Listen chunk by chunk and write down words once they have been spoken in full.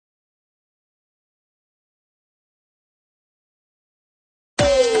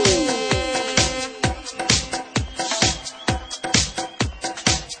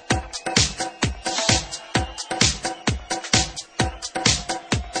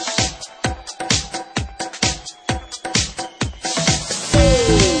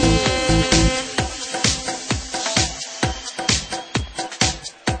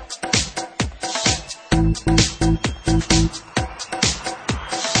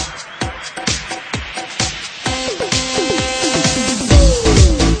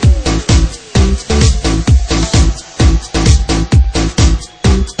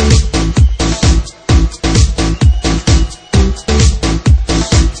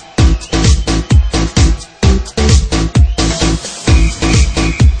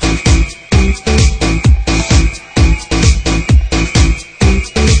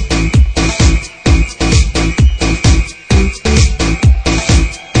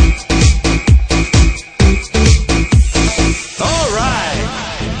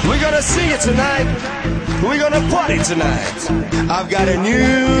party tonight. I've got a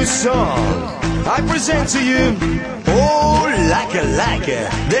new song I present to you. Oh, like a,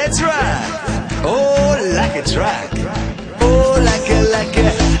 that's right. Oh, like a track. Oh, like a,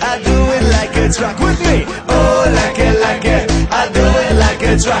 I do it like a track with me. Oh, like a, I do it like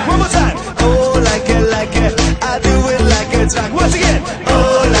a track. One more time. Oh, like a, I do it like a track. Once again.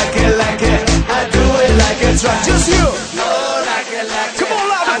 Oh, like a, I do it like a track. Just you. Oh, like a, come on,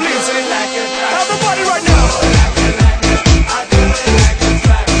 louder, please. I do it like a track. Everybody right now. I do it like a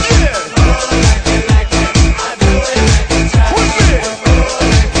track. Yeah. Oh, like a, I do it like a track. With me. Oh,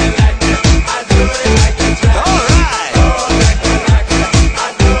 like a, I do it like a track. All right. Oh, like a, I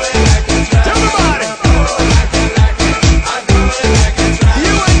do it like a track. Everybody. Oh, like a, I do it like a track.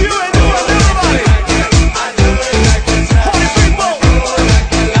 You and you and you and everybody. I do it like a track. Party people. Oh,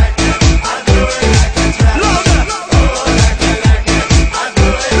 like a, I do it like a track. Louder. Oh, like a, I do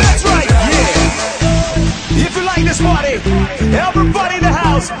it. That's right. Yeah. If you like this party, everybody in the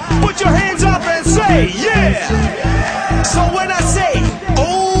house, put your hands up and say yeah. So when I say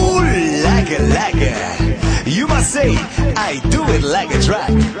oh like a, you must say I do it like a track.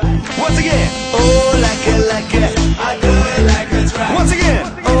 Once again, oh like a, I do it like a track. Once again,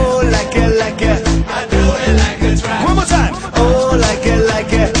 oh like a, I do it like a track. One more time, oh like a,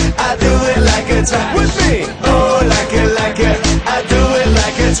 I do it like a track. With me, oh like a, I do it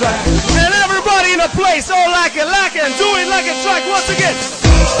like a track. And everybody in the place, oh like a, and do it like a track once again.